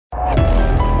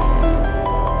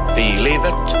Believe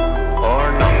it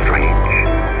or not. Strange,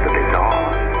 the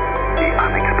bizarre, the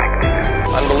unexpected.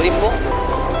 Unbelievable?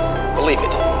 Believe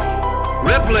it.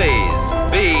 Ripley's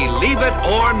Believe It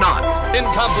or Not.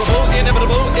 Incomparable,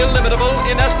 inimitable, illimitable,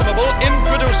 inestimable,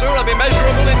 introducer of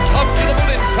immeasurable,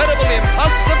 incalculable, incredible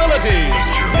impossibilities.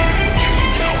 Journey will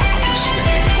change our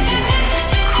understanding of the world.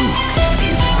 Truth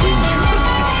will bring you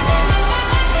the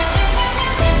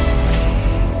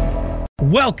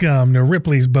Welcome to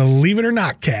Ripley's Believe It or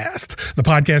Not cast, the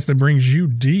podcast that brings you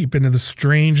deep into the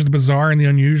strange, the bizarre, and the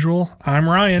unusual. I'm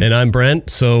Ryan. And I'm Brent.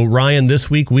 So, Ryan, this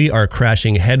week we are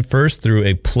crashing headfirst through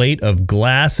a plate of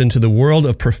glass into the world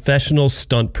of professional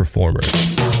stunt performers.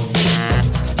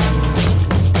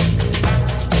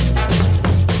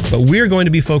 But we're going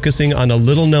to be focusing on a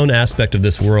little-known aspect of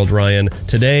this world, Ryan.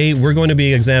 Today, we're going to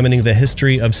be examining the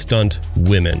history of stunt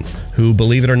women, who,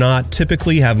 believe it or not,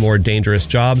 typically have more dangerous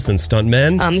jobs than stunt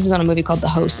men. This is on a movie called The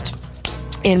Host.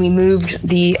 And we moved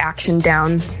the action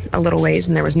down a little ways,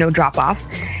 and there was no drop-off.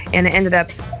 And it ended up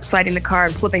sliding the car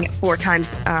and flipping it 4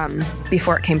 times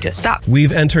before it came to a stop.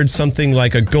 We've entered something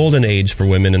like a golden age for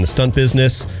women in the stunt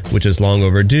business, which is long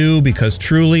overdue because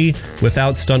truly,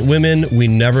 without stunt women, we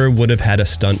never would have had a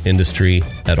stunt industry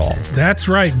at all. That's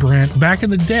right, Brent. Back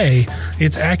in the day,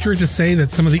 it's accurate to say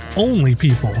that some of the only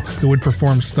people who would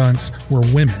perform stunts were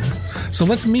women. So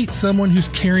let's meet someone who's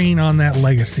carrying on that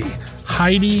legacy.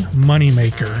 Heidi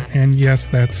Moneymaker, and yes,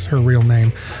 that's her real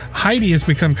name. Heidi has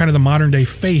become kind of the modern day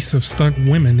face of stunt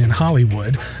women in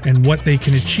Hollywood and what they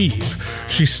can achieve.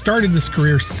 She started this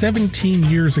career 17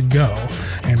 years ago,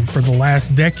 and for the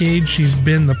last decade, she's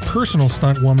been the personal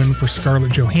stunt woman for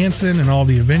Scarlett Johansson in all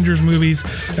the Avengers movies,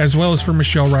 as well as for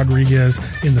Michelle Rodriguez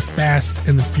in the Fast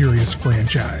and the Furious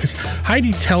franchise.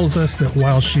 Heidi tells us that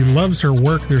while she loves her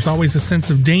work, there's always a sense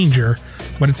of danger,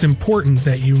 but it's important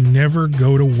that you never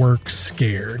go to work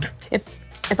scared. If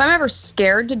I'm ever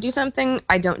scared to do something,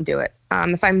 I don't do it.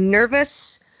 If I'm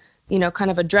nervous,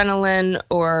 kind of adrenaline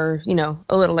or,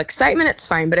 a little excitement, it's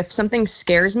fine. But if something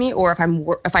scares me, or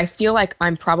if I feel like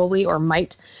I'm probably or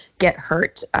might get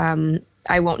hurt,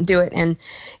 I won't do it. And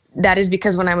that is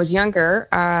because when I was younger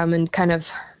and kind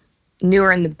of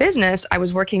newer in the business, I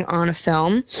was working on a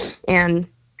film, and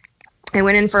I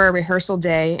went in for a rehearsal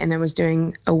day, and I was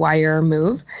doing a wire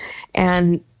move,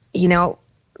 and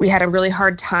we had a really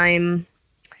hard time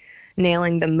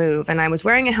nailing the move. And I was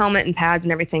wearing a helmet and pads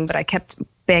and everything, but I kept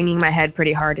banging my head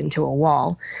pretty hard into a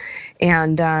wall.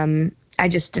 And I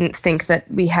just didn't think that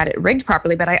we had it rigged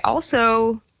properly. But I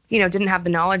also, didn't have the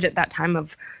knowledge at that time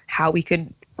of how we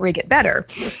could rig it better.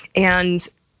 And,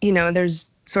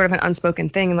 there's sort of an unspoken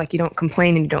thing, like you don't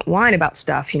complain and you don't whine about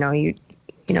stuff.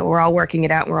 We're all working it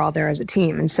out. And we're all there as a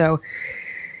team. And so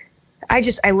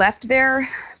I left there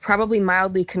probably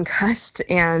mildly concussed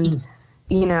and,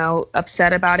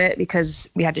 upset about it because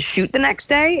we had to shoot the next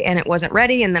day and it wasn't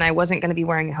ready. And then I wasn't going to be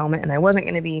wearing a helmet and I wasn't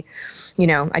going to be,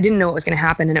 I didn't know what was going to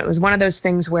happen. And it was one of those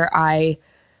things where I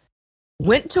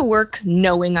went to work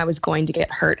knowing I was going to get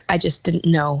hurt. I just didn't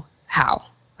know how.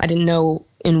 I didn't know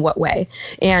in what way.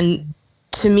 And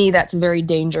to me, that's very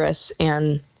dangerous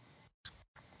and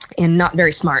not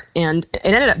very smart. And it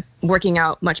ended up working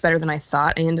out much better than I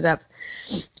thought. I ended up,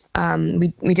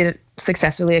 we did it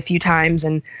successfully a few times.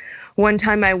 And one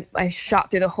time I shot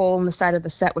through the hole in the side of the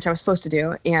set, which I was supposed to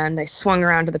do. And I swung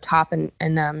around to the top and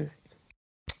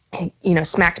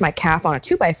smacked my calf on a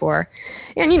 2x4.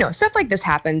 And, stuff like this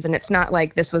happens. And it's not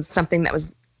like this was something that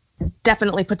was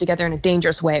definitely put together in a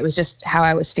dangerous way. It was just how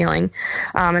I was feeling.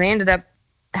 And I ended up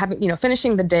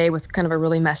finishing the day with kind of a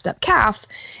really messed up calf.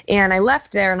 And I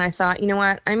left there and I thought, you know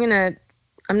what, I'm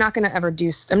not going to ever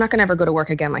go to work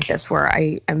again like this, where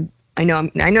I know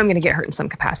I'm going to get hurt in some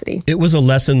capacity. It was a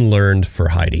lesson learned for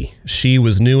Heidi. She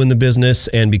was new in the business,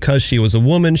 and because she was a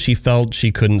woman, she felt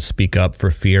she couldn't speak up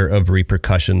for fear of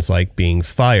repercussions like being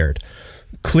fired.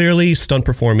 Clearly, stunt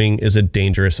performing is a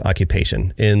dangerous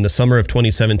occupation. In the summer of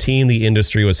 2017, the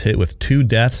industry was hit with 2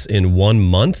 deaths in 1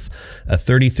 month. A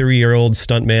 33-year-old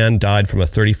stuntman died from a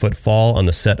 30-foot fall on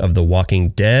the set of The Walking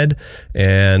Dead.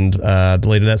 And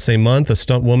later that same month, a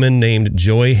stunt woman named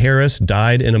Joy Harris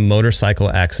died in a motorcycle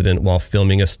accident while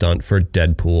filming a stunt for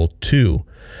Deadpool 2.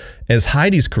 As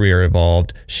Heidi's career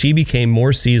evolved, she became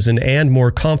more seasoned and more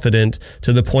confident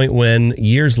to the point when,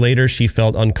 years later, she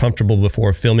felt uncomfortable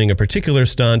before filming a particular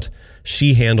stunt.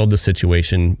 She handled the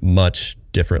situation much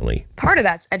differently. Part of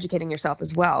that's educating yourself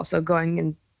as well. So going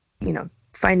and,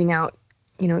 finding out,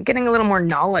 getting a little more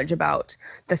knowledge about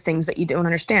the things that you don't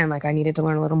understand. Like I needed to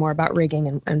learn a little more about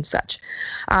rigging and such.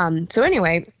 So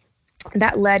anyway,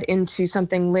 that led into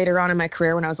something later on in my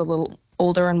career when I was a little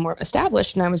older and more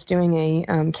established, and I was doing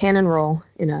a Canon roll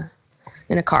in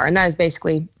in a car. And that is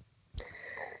basically,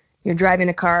 you're driving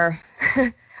a car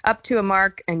up to a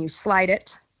mark and you slide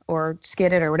it or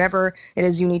skid it or whatever it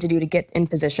is you need to do to get in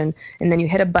position. And then you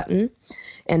hit a button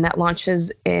and that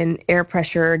launches an air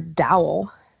pressure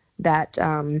dowel that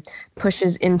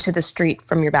pushes into the street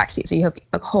from your backseat. So you have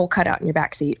a hole cut out in your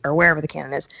backseat or wherever the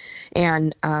cannon is.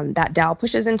 And that dowel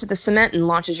pushes into the cement and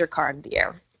launches your car into the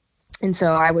air. And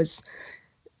so I was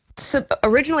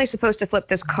originally supposed to flip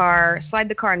this car, slide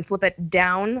the car and flip it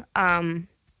down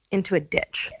into a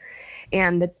ditch.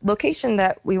 And the location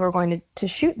that we were going to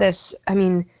shoot this, I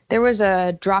mean, there was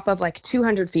a drop of like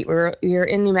 200 feet. We were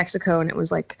in New Mexico and it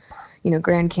was like,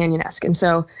 Grand Canyon-esque. And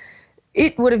so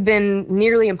it would have been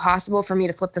nearly impossible for me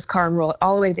to flip this car and roll it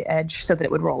all the way to the edge so that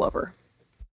it would roll over.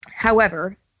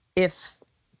 However, if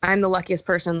I'm the luckiest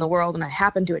person in the world and I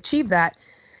happen to achieve that,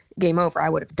 game over, I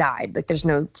would have died. Like there's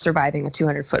no surviving a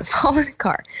 200-foot fall in a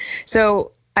car.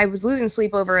 So I was losing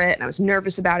sleep over it and I was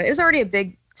nervous about it. It was already a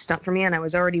big stunt for me and I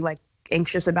was already like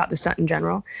anxious about the stunt in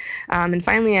general. And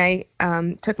finally I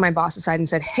took my boss aside and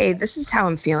said, hey, this is how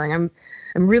I'm feeling. I'm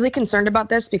really concerned about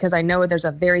this because I know there's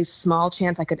a very small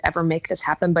chance I could ever make this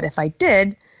happen. But if I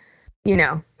did,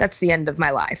 that's the end of my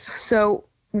life. So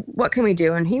what can we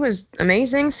do? And he was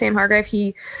amazing. Sam Hargrave,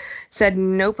 he said,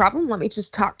 no problem. Let me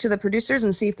just talk to the producers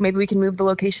and see if maybe we can move the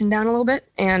location down a little bit.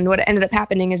 And what ended up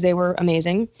happening is they were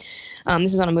amazing.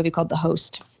 This is on a movie called The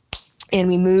Host. And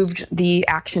we moved the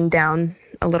action down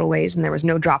a little ways and there was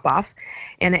no drop off.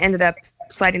 And it ended up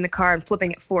sliding the car and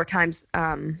flipping it 4 times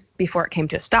before it came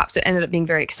to a stop. So it ended up being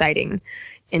very exciting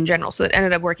in general. So it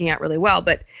ended up working out really well.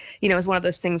 But, it was one of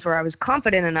those things where I was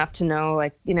confident enough to know,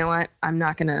 like, you know what, I'm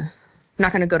not going to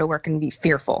go to work and be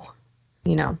fearful,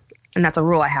 and that's a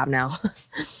rule I have now.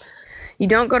 You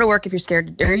don't go to work if you're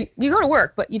scared. Or you go to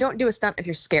work, but you don't do a stunt if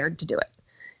you're scared to do it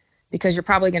because you're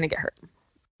probably going to get hurt.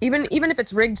 Even if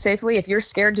it's rigged safely, if you're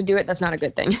scared to do it, that's not a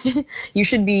good thing. You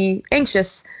should be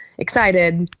anxious,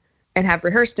 excited, and have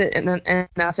rehearsed it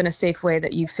enough in a safe way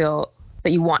that you feel that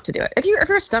you want to do it. If you're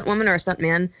a stunt woman or a stunt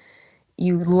man,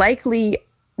 you likely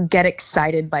get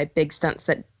excited by big stunts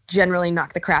that generally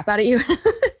knock the crap out of you.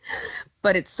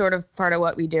 But it's sort of part of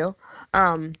what we do.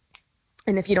 And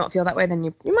if you don't feel that way, then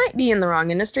you might be in the wrong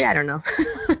industry. I don't know.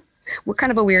 We're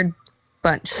kind of a weird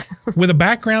bunch. With a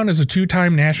background as a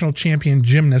 2-time national champion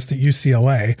gymnast at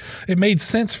UCLA, it made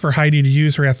sense for Heidi to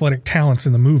use her athletic talents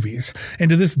in the movies. And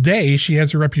to this day, she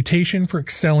has a reputation for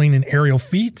excelling in aerial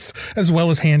feats as well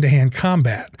as hand-to-hand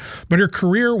combat. But her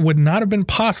career would not have been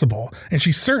possible, and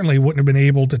she certainly wouldn't have been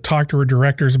able to talk to her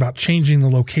directors about changing the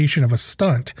location of a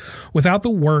stunt without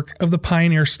the work of the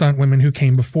pioneer stunt women who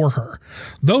came before her.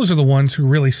 Those are the ones who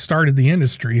really started the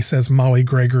industry, says Molly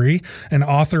Gregory, an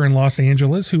author in Los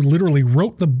Angeles who literally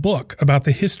wrote the book about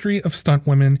the history of stunt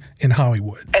women in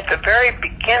Hollywood. At the very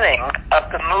beginning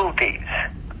of the movies,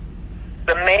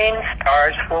 the main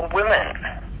stars were women.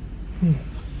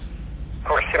 Of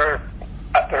course, there are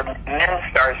other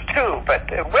men stars too, but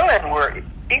the women were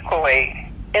equally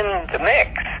in the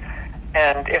mix.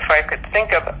 And if I could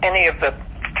think of any of the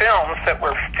films that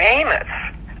were famous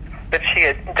that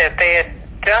they had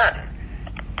done,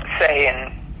 say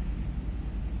in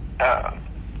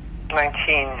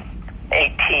 1915,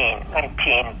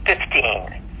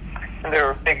 there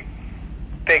were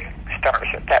big stars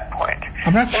at that point.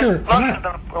 I'm not sure. Most of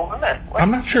them were women.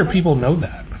 I'm not sure people know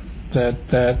that. Well,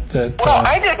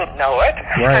 I didn't know it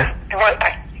right. when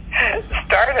I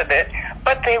started it,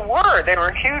 but they were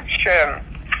huge.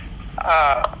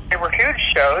 They were huge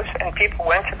shows, and people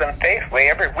went to them faithfully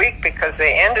every week because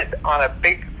they ended on a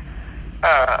big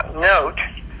note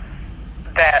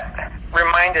that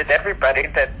reminded everybody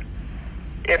that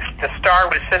if the star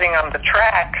was sitting on the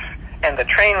tracks and the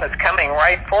train was coming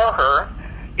right for her,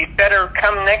 you'd better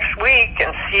come next week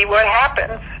and see what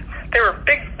happens. There were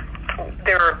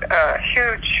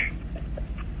huge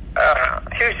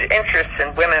interest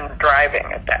in women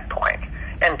driving at that point.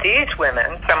 And these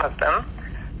women, some of them,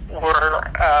 were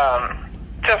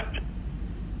just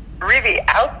really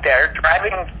out there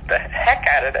driving the heck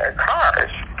out of their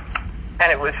cars.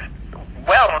 And it was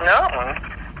well known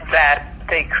that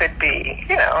they could be,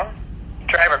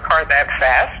 drive a car that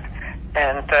fast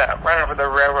and run over the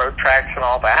railroad tracks and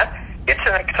all that. It's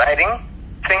an exciting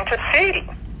thing to see.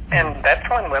 And that's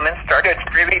when women started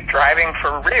really driving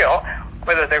for real,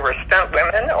 whether they were stunt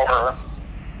women or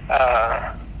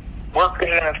workers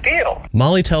in the field.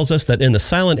 Molly tells us that in the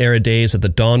silent era days at the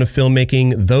dawn of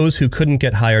filmmaking, those who couldn't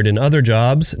get hired in other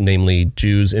jobs, namely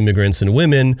Jews, immigrants, and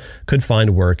women, could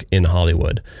find work in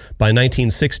Hollywood. By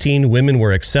 1916, women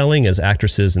were excelling as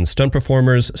actresses and stunt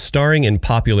performers, starring in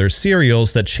popular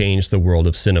serials that changed the world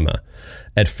of cinema.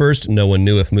 At first, no one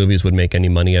knew if movies would make any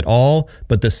money at all,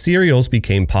 but the serials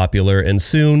became popular and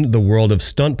soon the world of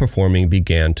stunt performing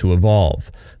began to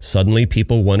evolve. Suddenly,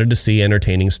 people wanted to see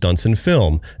entertaining stunts in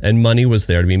film, and money was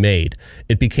there to be made.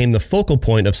 It became the focal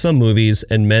point of some movies,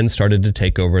 and men started to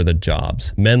take over the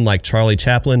jobs. Men like Charlie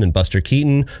Chaplin and Buster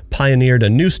Keaton pioneered a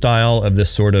new style of this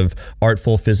sort of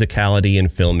artful physicality in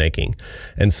filmmaking.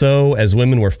 And so, as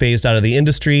women were phased out of the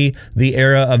industry, the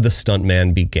era of the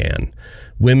stuntman began.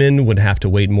 Women would have to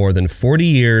wait more than 40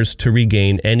 years to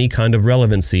regain any kind of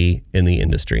relevancy in the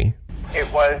industry.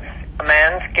 It was a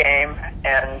man's game,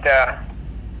 and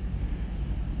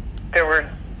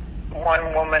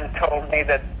one woman told me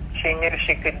that she knew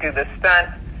she could do the stunt.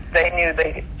 They knew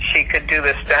she could do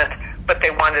the stunt, but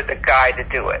they wanted a guy to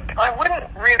do it. I wouldn't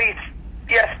really,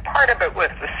 yes, part of it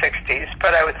was the 60s,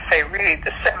 but I would say really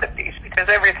the 70s, because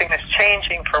everything is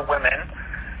changing for women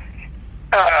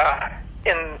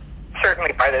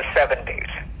certainly by the 70s.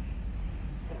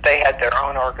 They had their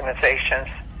own organizations.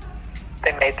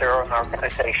 They made their own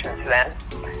organizations then.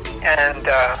 And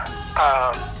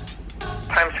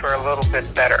times were a little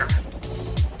bit better.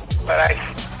 But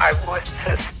I would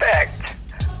suspect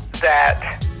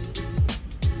that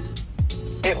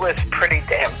it was pretty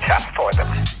damn tough for them.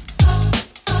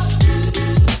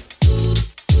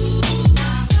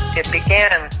 It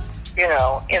began,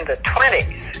 in the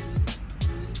 20s.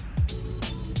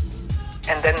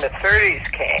 And then the 30s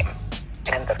came,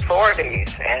 and the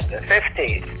 40s, and the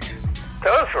 50s.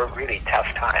 Those were really tough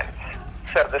times.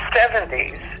 So the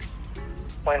 70s,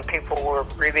 when people were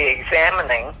really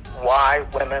examining why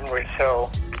women were so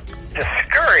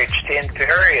discouraged in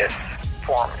various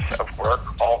forms of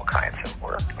work, all kinds of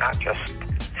work, not just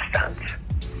stunts,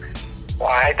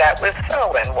 why that was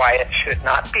so and why it should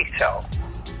not be so.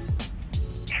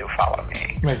 If you follow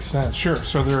me. Makes sense, sure.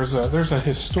 So there's a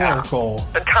historical... Now,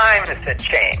 the times had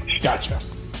changed. Gotcha.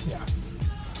 Yeah.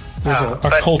 There's a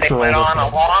but cultural... they went on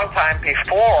a long time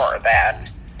before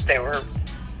that. They were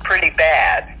pretty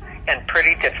bad and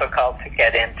pretty difficult to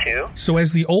get into. So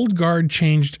as the old guard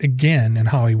changed again in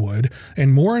Hollywood,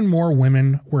 and more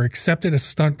women were accepted as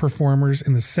stunt performers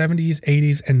in the 70s,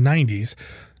 80s, and 90s,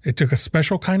 it took a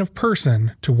special kind of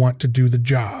person to want to do the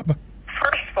job.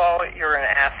 First of all, you're an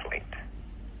athlete.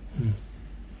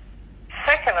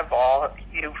 Second of all,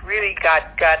 you've really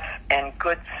got guts and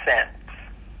good sense.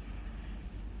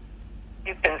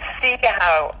 You can see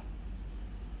how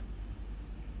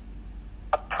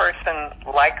a person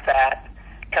like that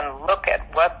can look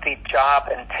at what the job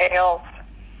entails,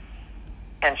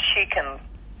 and she can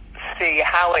see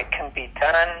how it can be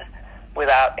done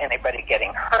without anybody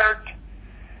getting hurt.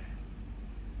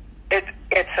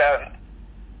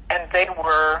 And they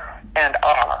were and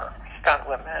are, stunt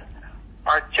women,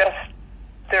 are just,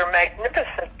 they're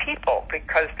magnificent people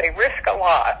because they risk a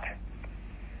lot.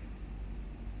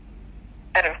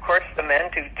 And of course the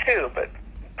men do too, but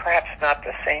perhaps not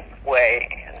the same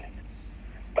way.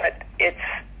 But it's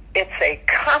a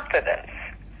confidence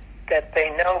that they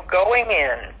know going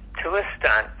in to a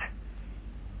stunt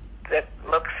that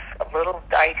looks a little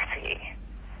dicey.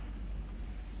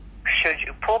 Should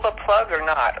you pull the plug or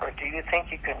not, or do you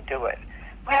think you can do it?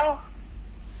 Well,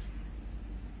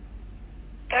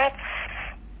 that's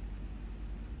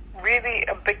really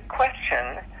a big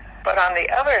question. But on the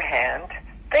other hand,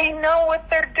 they know what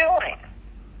they're doing.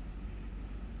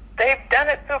 They've done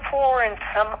it before in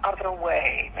some other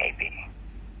way, maybe.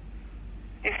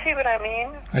 You see what I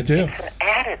mean? I do. It's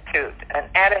an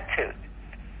attitude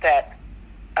that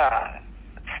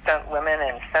stunt women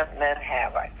and stunt men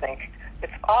have, I think.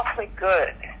 It's awfully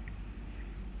good.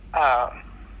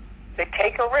 They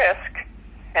take a risk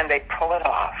and they pull it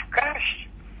off. Gosh,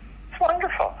 it's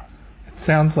wonderful. It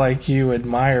sounds like you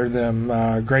admire them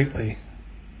greatly.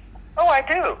 Oh, I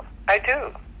do.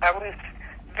 I was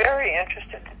very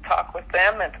interested to talk with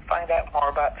them and to find out more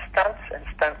about stunts and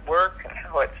stunt work and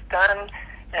how it's done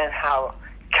and how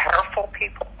careful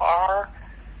people are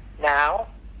now.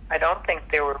 I don't think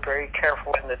they were very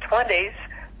careful in the 20s,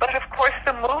 but of course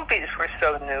the movies were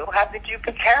so new. How did you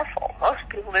be careful? Most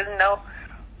people didn't know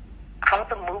how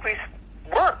the movies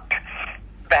worked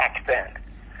back then.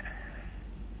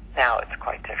 Now it's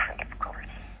quite different, of course.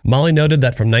 Molly noted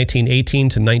that from 1918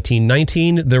 to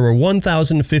 1919, there were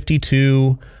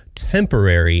 1,052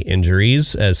 temporary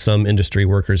injuries, as some industry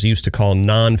workers used to call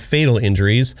non-fatal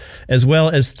injuries, as well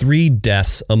as 3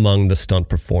 deaths among the stunt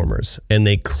performers, and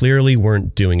they clearly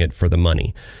weren't doing it for the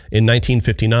money. In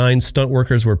 1959, stunt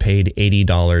workers were paid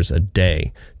 $80 a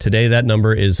day. Today, that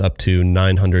number is up to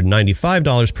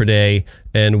 $995 per day,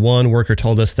 and one worker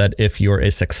told us that if you're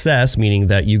a success, meaning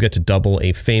that you get to double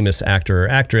a famous actor or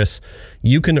actress,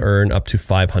 you can earn up to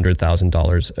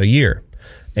 $500,000 a year.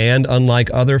 And unlike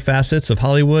other facets of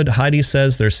Hollywood, Heidi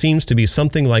says there seems to be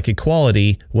something like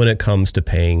equality when it comes to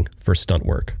paying for stunt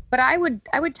work. But I would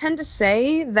tend to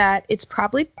say that it's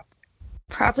probably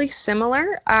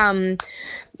similar.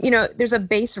 There's a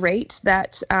base rate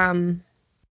that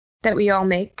we all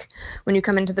make when you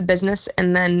come into the business,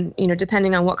 and then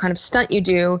depending on what kind of stunt you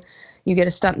do, you get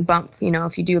a stunt bump.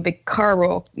 If you do a big car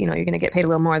roll, you're going to get paid a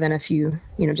little more than if you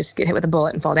just get hit with a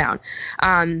bullet and fall down.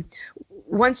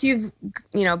 Once you've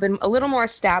been a little more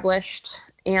established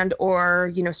and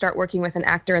or start working with an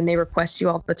actor and they request you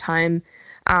all the time,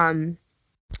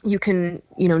 you can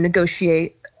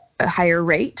negotiate a higher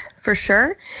rate for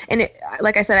sure. And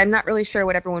like I said, I'm not really sure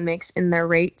what everyone makes in their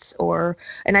rates,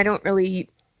 and I don't really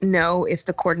know if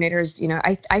the coordinators,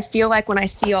 I feel like when I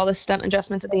see all the stunt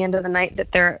adjustments at the end of the night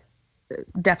that they're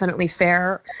definitely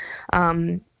fair,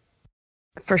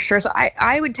 for sure. So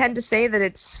I would tend to say that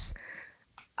it's,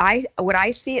 what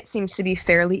I see, it seems to be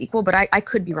fairly equal, but I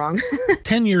could be wrong.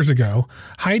 10 years ago,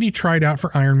 Heidi tried out for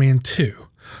Iron Man 2.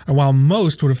 And while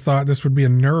most would have thought this would be a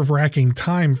nerve-wracking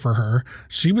time for her,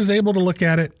 she was able to look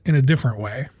at it in a different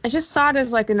way. I just saw it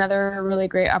as like another really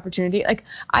great opportunity. Like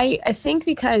I think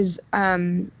because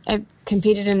I've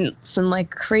competed in some like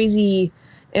crazy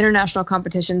international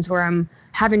competitions where I'm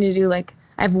having to do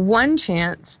I have one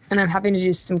chance and I'm having to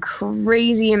do some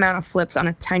crazy amount of flips on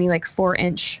a tiny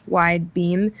 4-inch wide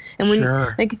beam. And when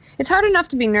it's hard enough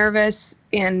to be nervous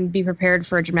and be prepared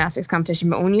for a gymnastics competition,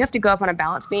 but when you have to go up on a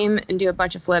balance beam and do a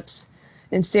bunch of flips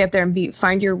and stay up there and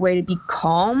find your way to be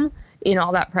calm in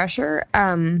all that pressure,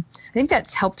 I think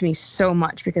that's helped me so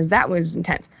much because that was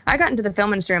intense. I got into the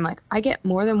film industry. I'm like, I get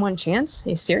more than one chance?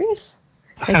 Are you serious?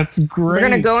 That's great. We're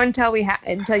gonna go until you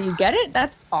get it.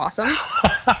 That's awesome.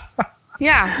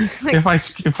 Yeah. If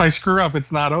I screw up,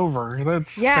 it's not over.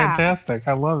 That's fantastic.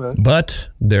 I love it. But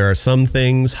there are some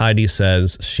things Heidi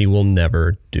says she will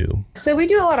never do. So we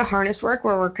do a lot of harness work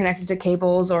where we're connected to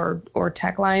cables or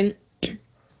tech line.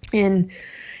 And,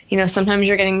 sometimes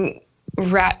you're getting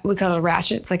we call it a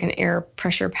ratchet. It's like an air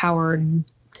pressure powered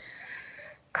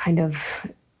kind of,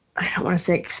 I don't want to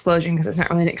say explosion because it's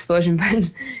not really an explosion,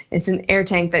 but it's an air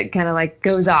tank that kind of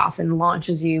goes off and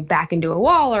launches you back into a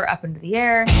wall or up into the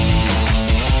air.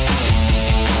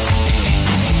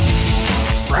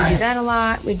 Right. We do that a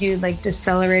lot. We do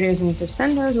decelerators and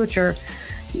descenders, which are,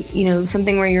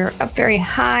 something where you're up very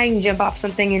high and you jump off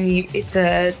something and it's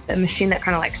a machine that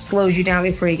kind of slows you down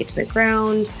before you get to the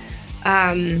ground.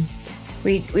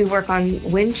 We work on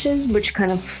winches, which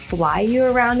kind of fly you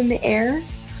around in the air.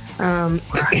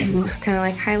 It's kind of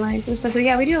like highlights and stuff. So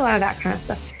yeah, we do a lot of that kind of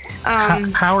stuff.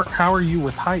 How are you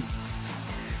with heights?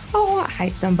 Oh,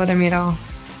 heights don't bother me at all.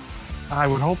 I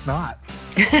would hope not.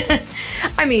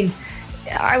 I mean,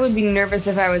 I would be nervous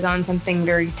if I was on something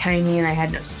very tiny and I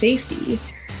had no safety.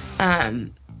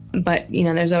 But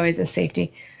there's always a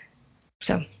safety.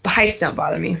 So heights don't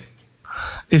bother me.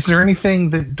 Is there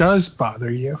anything that does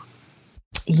bother you?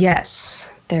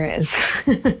 Yes, there is.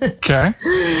 Okay.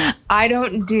 I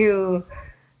don't do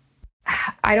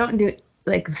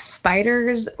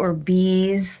spiders or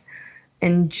bees.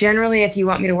 And generally, if you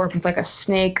want me to work with a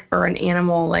snake or an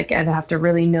animal, I'd have to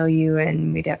really know you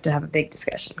and we'd have to have a big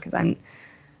discussion because I'm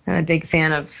a big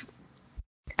fan of,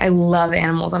 I love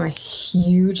animals. I'm a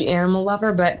huge animal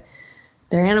lover, but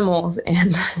they're animals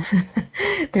and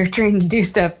they're trained to do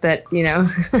stuff that,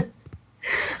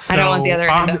 I don't want the other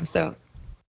end of. So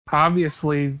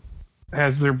obviously,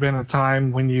 has there been a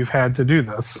time when you've had to do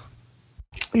this?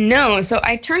 No. So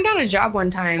I turned down a job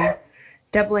one time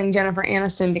doubling Jennifer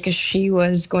Aniston because she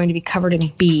was going to be covered in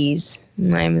bees.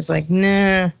 And I was like,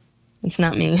 nah, it's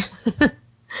not me.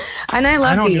 And I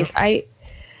love bees.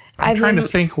 I'm trying to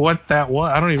think what that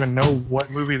was. I don't even know what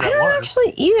movie that was. I don't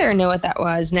actually either know what that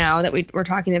was now that we're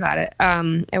talking about it.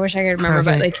 I wish I could remember,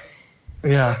 but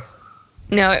yeah.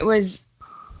 No, it was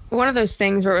one of those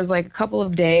things where it was a couple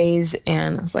of days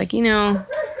and I was like,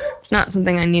 it's not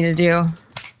something I need to do.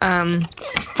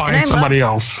 Find somebody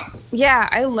else. Yeah,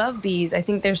 I love bees. I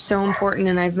think they're so important,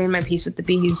 and I've made my peace with the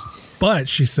bees. But,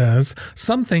 she says,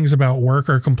 some things about work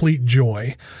are complete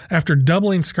joy. After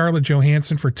doubling Scarlett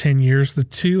Johansson for 10 years, the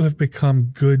two have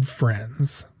become good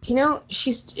friends. You know,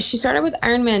 she started with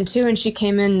Iron Man 2, and she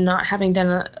came in not having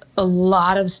done a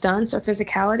lot of stunts or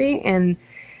physicality, and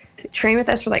trained with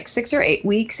us for like 6 or 8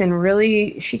 weeks,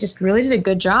 and she just really did a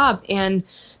good job. And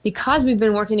because we've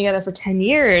been working together for 10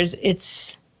 years,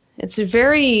 it's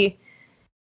very,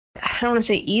 I don't want to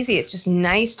say easy. It's just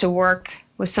nice to work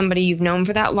with somebody you've known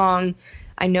for that long.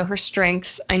 I know her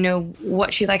strengths. I know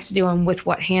what she likes to do and with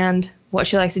what hand, what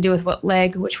she likes to do with what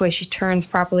leg, which way she turns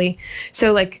properly.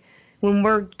 So like when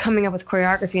we're coming up with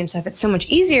choreography and stuff, it's so much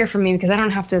easier for me because I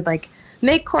don't have to like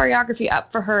make choreography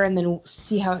up for her and then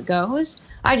see how it goes.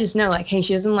 I just know like, hey,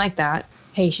 she doesn't like that.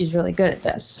 Hey, she's really good at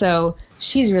this. So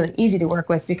she's really easy to work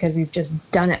with because we've just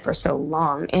done it for so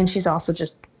long. And she's also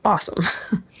just awesome.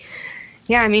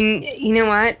 Yeah, I mean, you know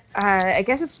what? I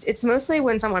guess it's mostly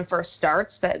when someone first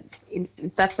starts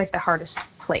that's like the hardest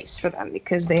place for them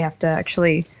because they have to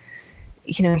actually,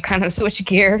 you know, kind of switch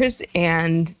gears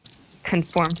and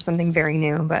conform to something very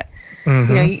new. But,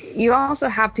 you know, you also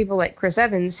have people like Chris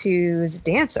Evans, who's a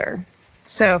dancer.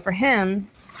 So for him,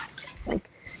 like,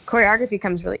 choreography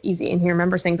comes really easy and he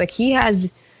remembers things. Like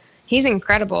he's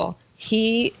incredible.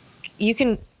 You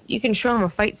can show him a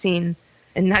fight scene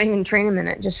and not even train him in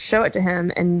it. Just show it to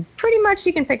him and pretty much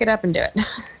he can pick it up and do it.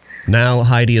 Now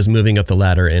Heidi is moving up the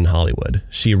ladder in Hollywood.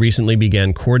 She recently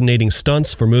began coordinating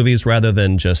stunts for movies rather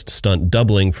than just stunt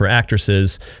doubling for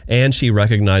actresses, and she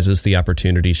recognizes the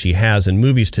opportunity she has in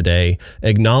movies today,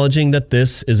 acknowledging that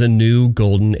this is a new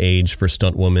golden age for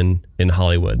stunt women in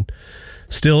Hollywood.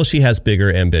 Still, she has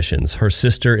bigger ambitions. Her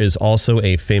sister is also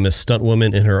a famous stunt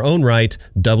woman in her own right,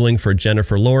 doubling for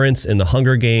Jennifer Lawrence in The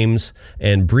Hunger Games,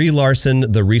 and Brie Larson,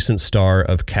 the recent star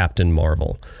of Captain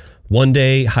Marvel. One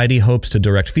day, Heidi hopes to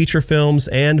direct feature films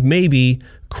and maybe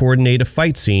coordinate a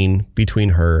fight scene between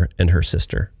her and her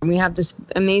sister. We have this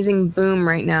amazing boom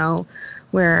right now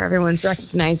where everyone's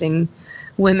recognizing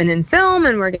women in film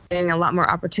and we're getting a lot more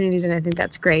opportunities, and I think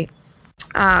that's great.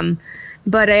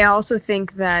 But I also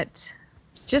think that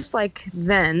just like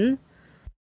then,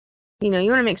 you know,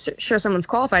 you want to make sure someone's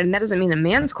qualified, and that doesn't mean a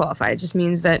man's qualified. It just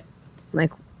means that,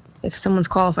 like, if someone's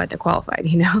qualified, they're qualified,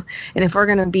 you know? And if we're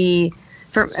going to be,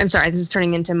 I'm sorry, this is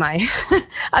turning into my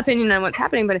opinion on what's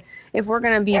happening, but if we're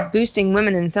going to be boosting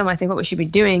women in film, I think what we should be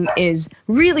doing is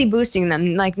really boosting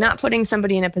them, like not putting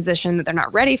somebody in a position that they're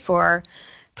not ready for,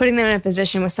 putting them in a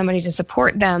position with somebody to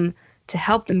support them, to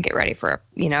help them get ready for,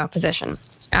 you know, a position.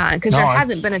 Because there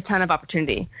hasn't been a ton of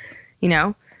opportunity. You know,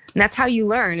 and that's how you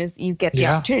learn is you get the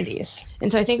opportunities.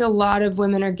 And so I think a lot of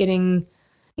women are getting,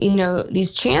 you know,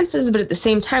 these chances, but at the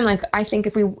same time, like, I think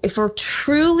if we're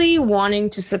truly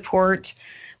wanting to support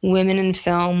women in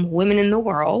film, women in the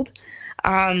world,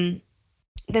 then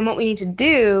what we need to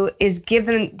do is give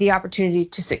them the opportunity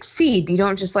to succeed. You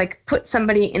don't just like put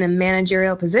somebody in a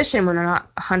managerial position when they're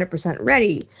not 100%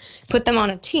 ready. Put them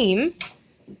on a team,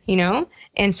 you know,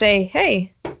 and say,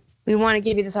 hey, we want to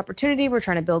give you this opportunity. We're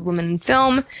trying to build women in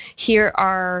film. Here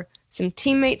are some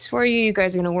teammates for you. You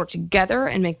guys are going to work together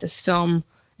and make this film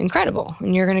incredible.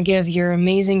 And you're going to give your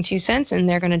amazing 2 cents, and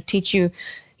they're going to teach you,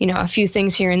 you know, a few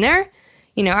things here and there.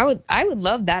 You know, I would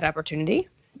love that opportunity.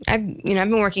 I've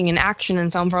been working in action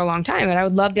and film for a long time, and I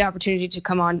would love the opportunity to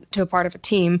come on to a part of a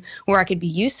team where I could be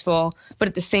useful, but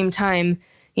at the same time,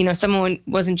 you know, someone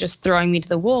wasn't just throwing me to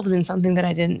the wolves in something that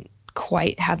I didn't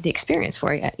quite have the experience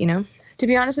for yet, you know? To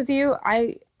be honest with you,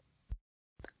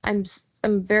 I'm a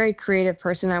very creative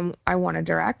person. I want to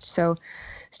direct. So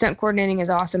stunt coordinating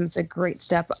is awesome. It's a great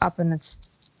step up, and it's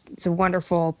a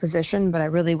wonderful position. But what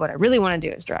I really want to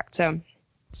do is direct. So,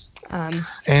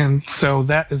 and so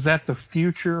is that the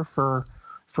future for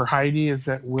Heidi? Is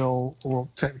that we'll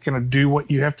kind of do what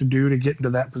you have to do to get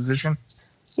into that position?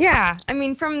 Yeah, I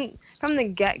mean, from the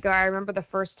get-go, I remember the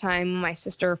first time my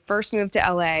sister first moved to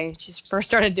LA. She first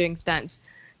started doing stunts.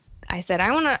 I said,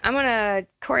 I'm gonna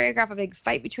choreograph a big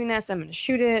fight between us. I'm gonna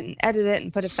shoot it and edit it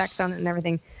and put effects on it and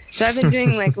everything. So I've been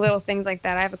doing like little things like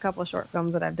that. I have a couple of short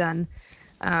films that I've done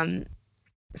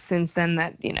since then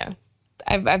that, you know,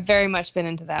 I've very much been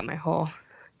into that my whole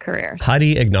career.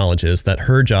 Heidi acknowledges that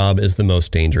her job is the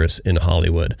most dangerous in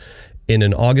Hollywood. In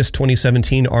an August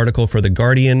 2017 article for The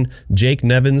Guardian, Jake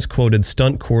Nevins quoted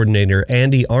stunt coordinator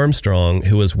Andy Armstrong,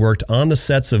 who has worked on the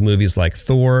sets of movies like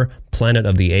Thor, Planet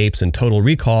of the Apes, and Total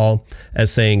Recall,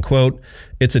 as saying, quote,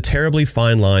 "It's a terribly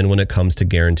fine line when it comes to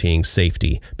guaranteeing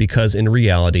safety, because in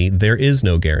reality, there is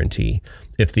no guarantee.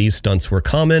 If these stunts were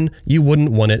common, you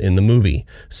wouldn't want it in the movie.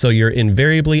 So you're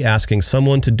invariably asking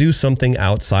someone to do something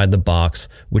outside the box,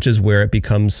 which is where it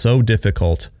becomes so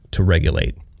difficult to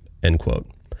regulate," end quote.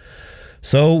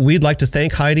 So we'd like to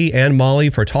thank Heidi and Molly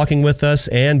for talking with us,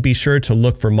 and be sure to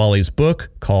look for Molly's book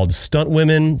called Stunt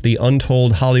Women, The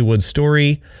Untold Hollywood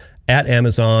Story at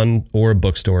Amazon or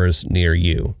bookstores near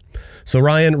you. So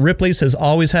Ryan, Ripley's has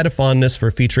always had a fondness for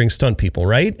featuring stunt people,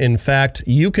 right? In fact,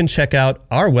 you can check out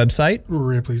our website,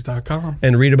 Ripley's.com,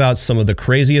 and read about some of the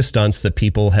craziest stunts that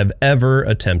people have ever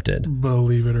attempted.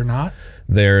 Believe it or not.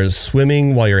 There's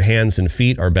swimming while your hands and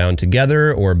feet are bound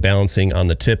together, or balancing on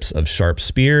the tips of sharp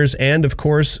spears, and of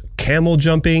course, camel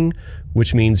jumping,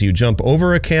 which means you jump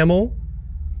over a camel,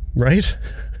 right?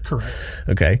 Correct.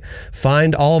 Okay.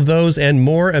 Find all of those and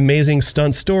more amazing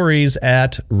stunt stories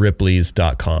at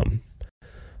Ripley's.com.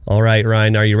 All right,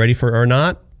 Ryan, are you ready for Or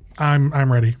Not? I'm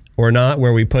ready. Or Not,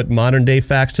 where we put modern day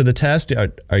facts to the test.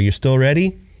 Are you still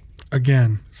ready?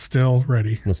 Again, still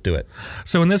ready. Let's do it.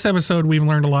 So in this episode, we've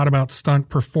learned a lot about stunt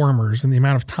performers and the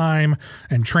amount of time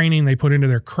and training they put into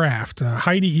their craft.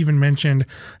 Heidi even mentioned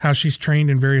how she's trained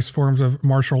in various forms of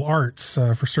martial arts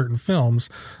for certain films.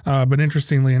 But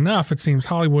interestingly enough, it seems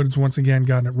Hollywood's once again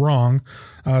gotten it wrong.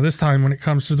 This time when it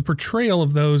comes to the portrayal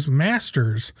of those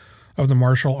masters of the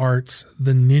martial arts,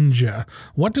 the ninja.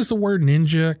 What does the word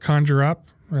ninja conjure up?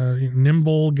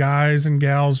 Nimble guys and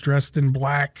gals dressed in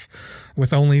black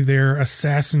with only their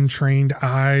assassin-trained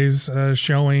eyes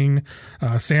showing,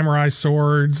 samurai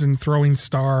swords and throwing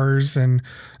stars. And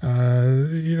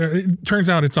it turns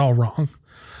out it's all wrong.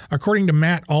 According to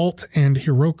Matt Alt and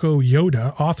Hiroko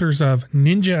Yoda, authors of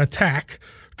Ninja Attack,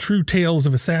 True Tales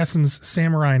of Assassins,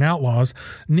 Samurai, and Outlaws,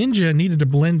 ninja needed to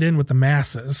blend in with the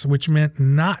masses, which meant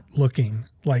not looking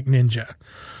like ninja.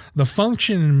 The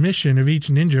function and mission of each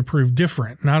ninja proved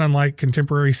different, not unlike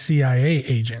contemporary CIA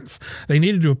agents. They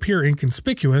needed to appear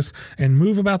inconspicuous and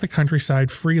move about the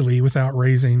countryside freely without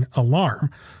raising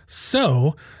alarm.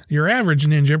 So, your average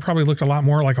ninja probably looked a lot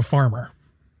more like a farmer.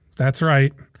 That's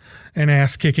right, an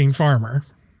ass-kicking farmer.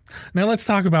 Now let's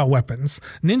talk about weapons.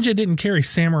 Ninja didn't carry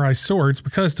samurai swords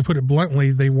because, to put it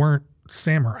bluntly, they weren't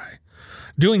samurai.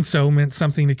 Doing so meant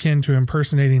something akin to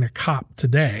impersonating a cop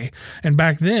today, and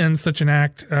back then such an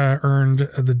act earned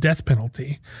the death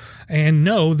penalty. And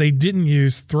no, they didn't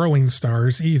use throwing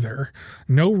stars either.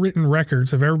 No written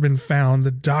records have ever been found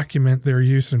that document their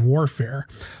use in warfare.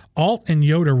 Alt and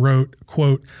Yoda wrote,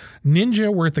 quote,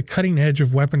 "Ninja were at the cutting edge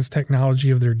of weapons technology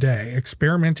of their day,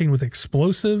 experimenting with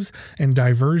explosives and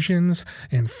diversions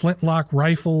and flintlock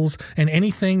rifles and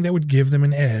anything that would give them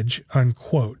an edge,"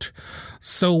 unquote.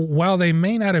 So while they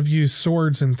may not have used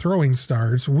swords and throwing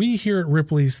stars, we here at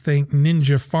Ripley's think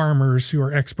ninja farmers who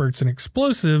are experts in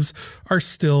explosives are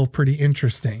still pretty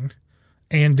interesting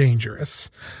and dangerous.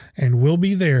 And we'll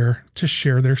be there to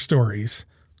share their stories,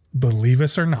 believe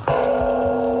us or not.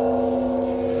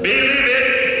 Believe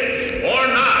it or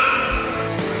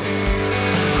not.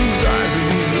 Whose eyes are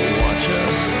these that watch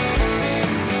us?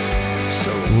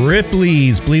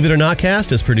 Ripley's Believe It or Not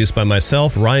cast is produced by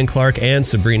myself, Ryan Clark, and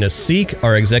Sabrina Seek.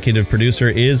 Our executive producer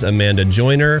is Amanda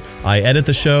Joyner. I edit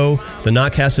the show. The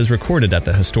Notcast is recorded at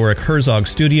the historic Herzog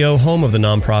Studio, home of the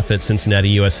nonprofit Cincinnati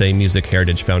USA Music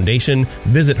Heritage Foundation.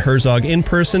 Visit Herzog in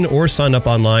person or sign up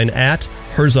online at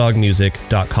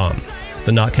herzogmusic.com.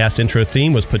 The Notcast intro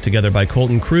theme was put together by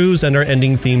Colton Cruz, and our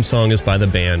ending theme song is by the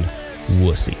band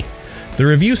Wussy. The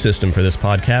review system for this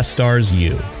podcast stars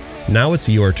you. Now it's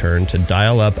your turn to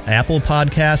dial up Apple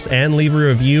Podcasts and leave a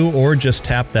review, or just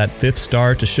tap that 5th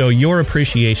star to show your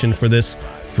appreciation for this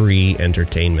free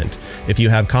entertainment. If you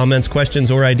have comments,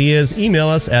 questions, or ideas, email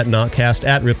us at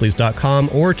notcast@ripley's.com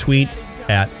or tweet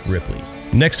at Ripley's.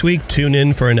 Next week, tune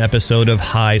in for an episode of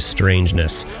High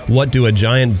Strangeness. What do a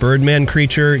giant birdman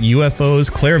creature, UFOs,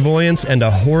 clairvoyance, and a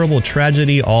horrible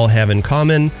tragedy all have in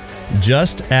common?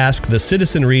 Just ask the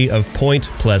citizenry of Point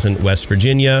Pleasant, West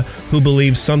Virginia, who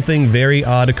believes something very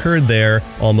odd occurred there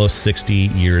almost 60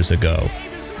 years ago.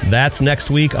 That's next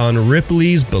week on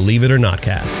Ripley's Believe It or Not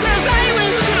cast.